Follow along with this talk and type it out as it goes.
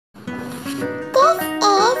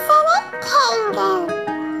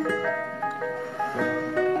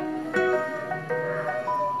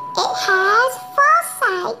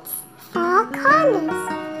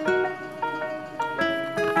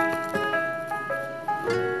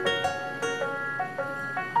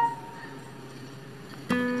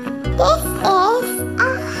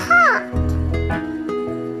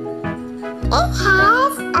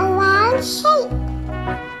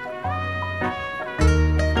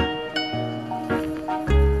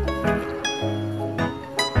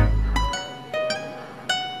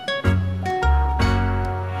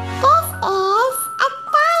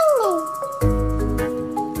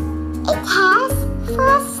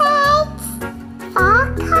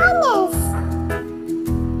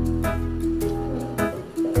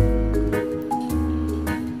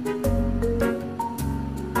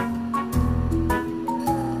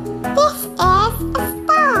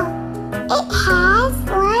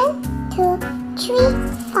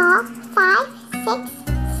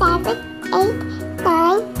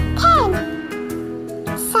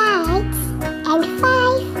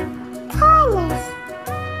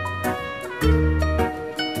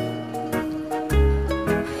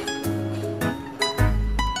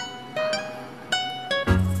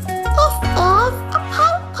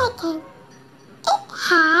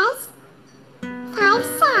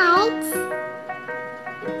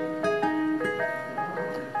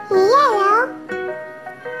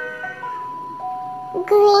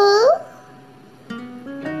green,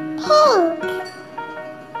 pink.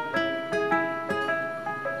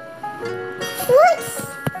 Fruits: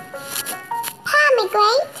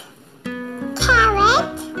 pomegranate,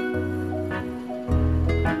 carrot,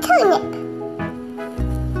 turnip.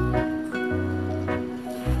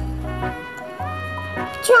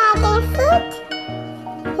 Dragon fruit,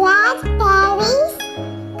 raspberries,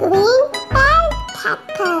 green bell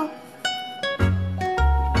pepper.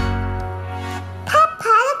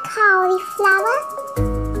 Purple cauliflower,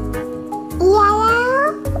 yellow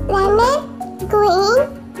lemon, green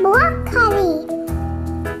broccoli.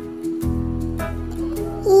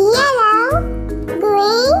 Yellow,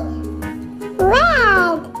 green,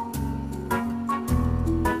 red.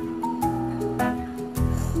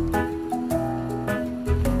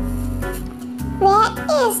 Where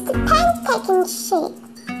is the pancake shape?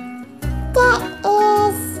 That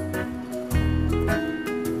is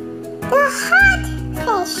the hot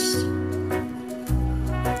fish.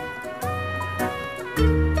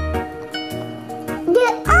 The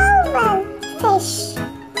oval fish.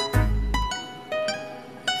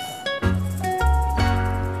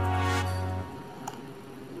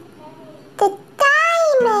 The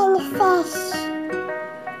diamond fish.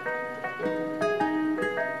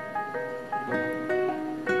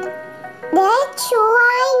 The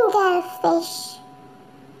triangle fish.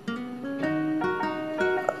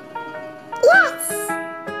 Yes!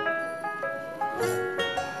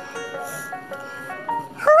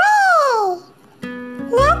 Hooray!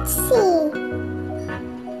 Let's see.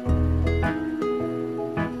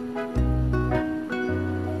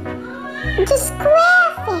 The square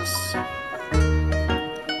fish.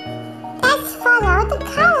 Let's follow the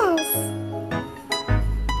colors.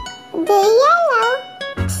 The yellow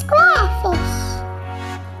square fish.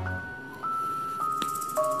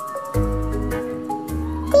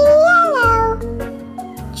 The yellow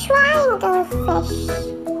triangle fish.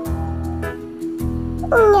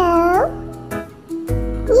 No.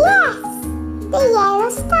 Yes, the yellow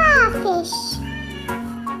starfish.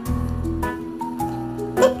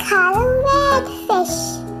 The color red fish.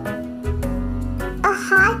 A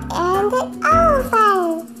heart and an oval.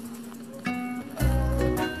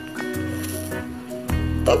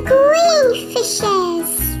 The green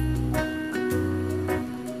fishes.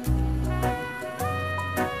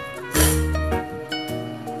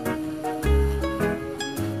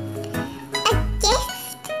 A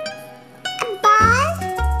gift, a ball,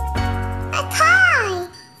 a toy.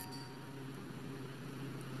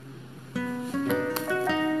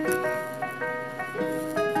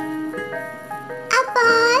 A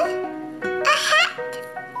ball, a hat,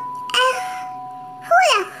 a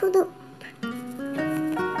hula hoop.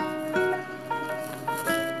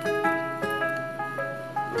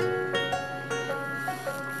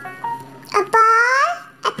 A ball,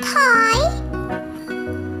 a toy,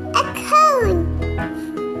 a cone.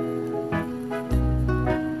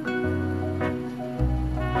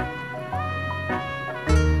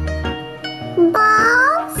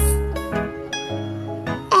 Balls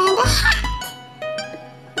and a hat.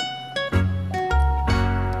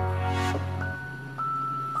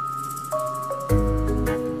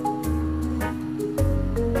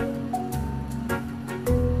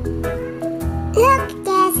 Look,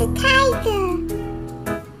 there's a tiger.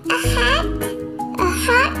 A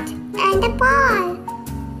hat, and a ball.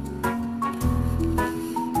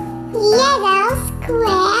 Yellow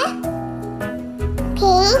square,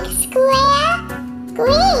 pink square,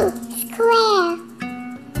 green square.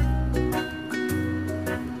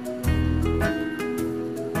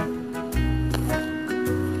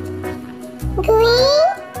 Green,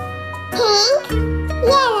 pink,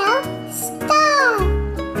 yellow star.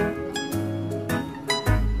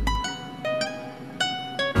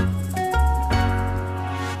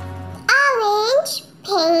 Orange,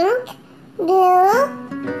 pink, blue,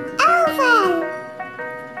 oval.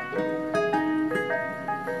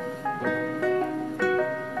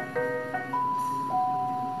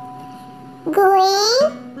 Green,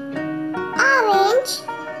 orange,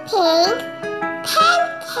 pink,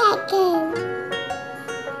 pancake.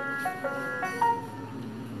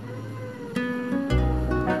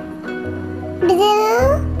 Blue,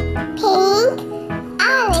 pink,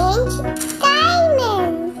 orange,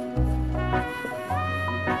 diamond.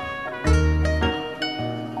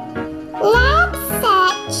 Let's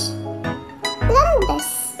search lumbus.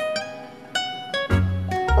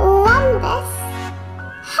 Lumbus,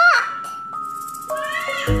 hot.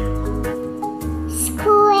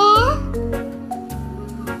 Square,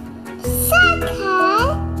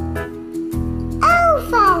 circle,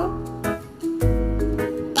 oval.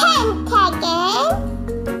 Pentagon,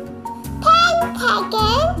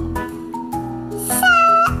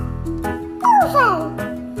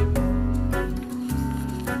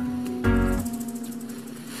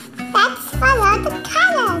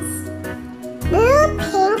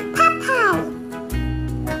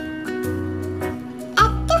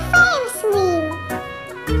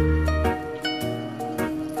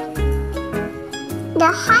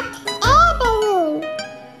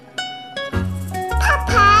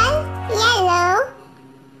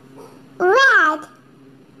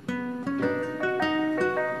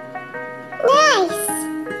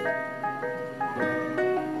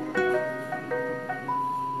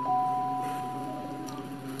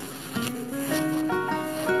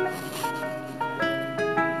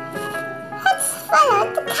 Follow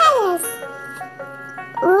the colors.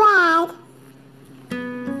 Red,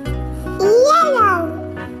 yellow,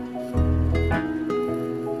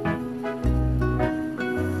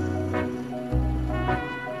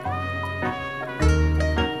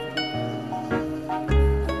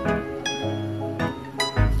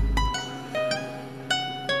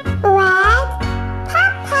 red,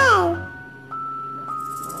 purple,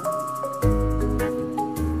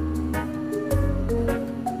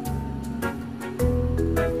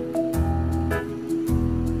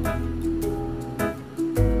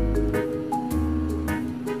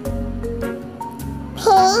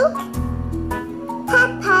 pink,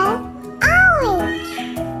 purple, orange.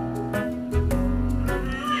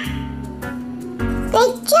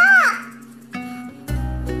 Good job!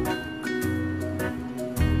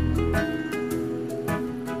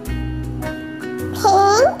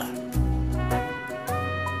 Pink,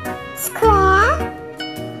 square,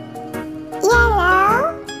 yellow,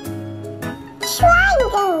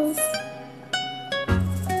 triangles.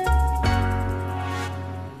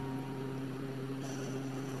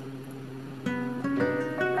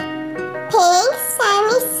 Pink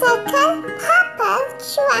semicircle, purple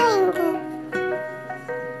triangle.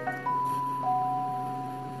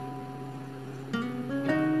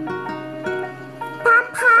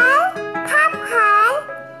 Purple, purple,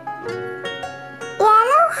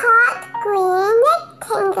 yellow heart, green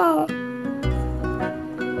rectangle.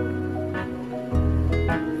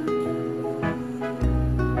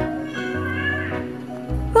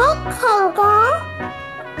 Rectangle,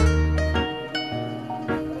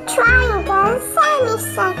 triangle,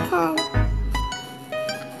 semicircle.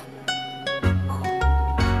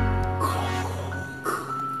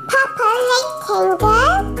 Purple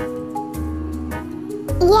rectangle,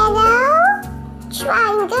 yellow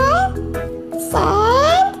triangle, and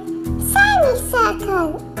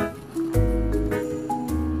semicircle.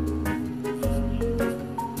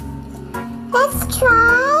 Let's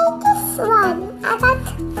try this one. I got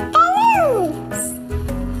balloons.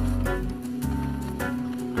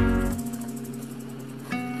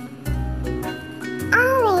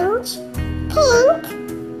 Orange, pink,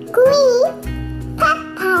 green,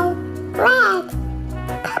 purple, red,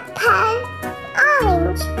 purple,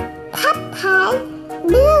 orange, purple,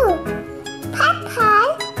 blue, purple,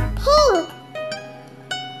 pink,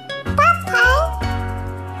 purple,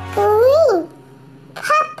 green,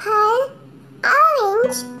 purple,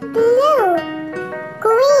 orange, blue,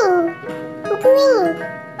 green, green,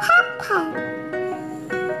 purple.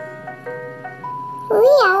 We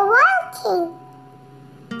are working.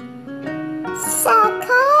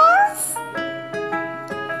 Circles,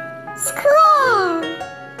 square.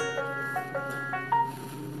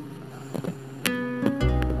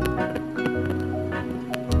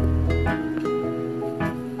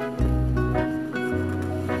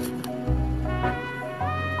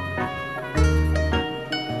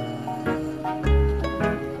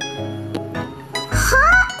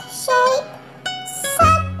 Heart shape,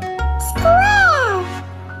 square.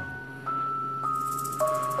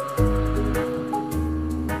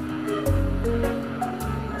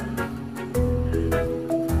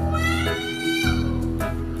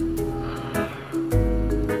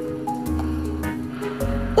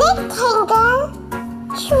 Rectangle,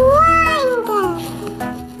 triangle.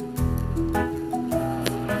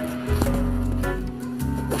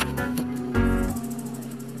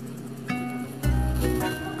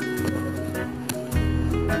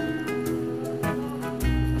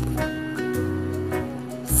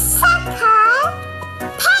 Circle,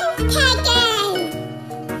 pentagon.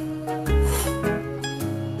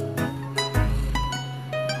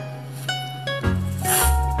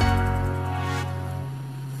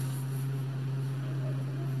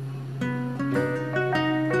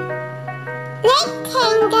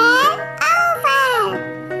 Rectangle, oval.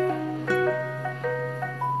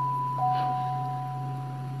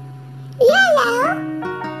 Yellow,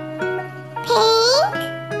 pink,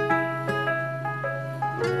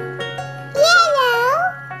 yellow,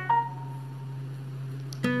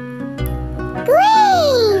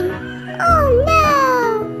 green. Oh no!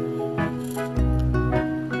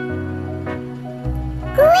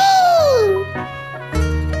 Green,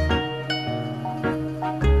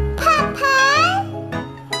 purple,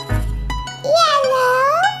 yellow,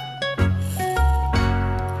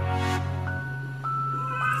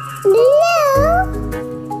 blue,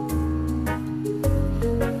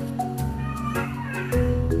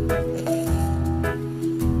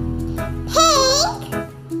 pink,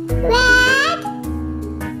 red,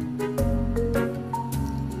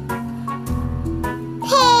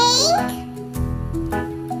 pink,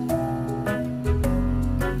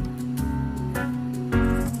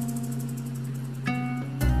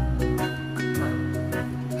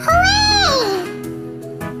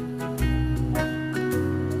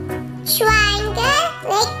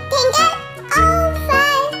 rectangle,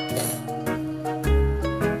 oval.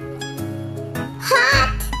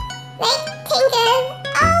 Heart, rectangle,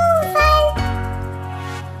 oval.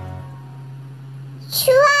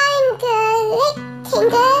 Triangle,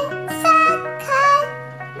 rectangle, circle.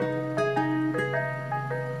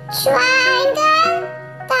 Triangle,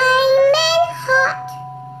 diamond, heart.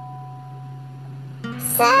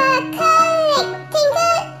 Circle,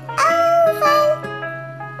 rectangle, oval.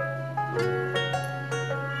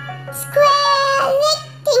 Square,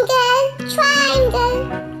 rectangle, triangle.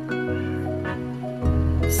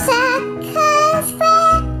 Circle,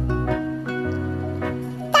 square,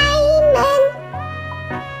 diamond,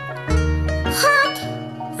 heart,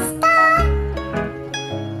 star.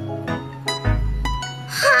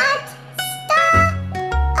 Heart, star,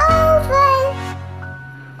 oval.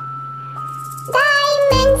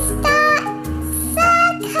 Diamond, star,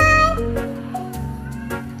 circle.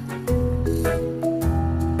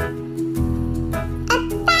 A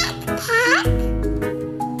backpack.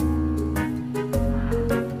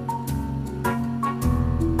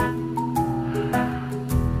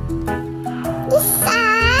 The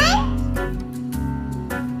sun.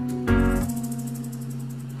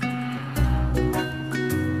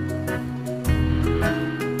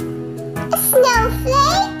 A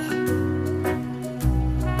snowflake.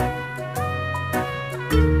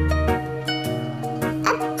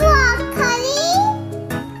 A broccoli.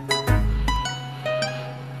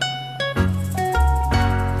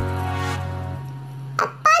 A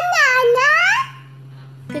banana.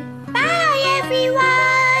 Goodbye, everyone.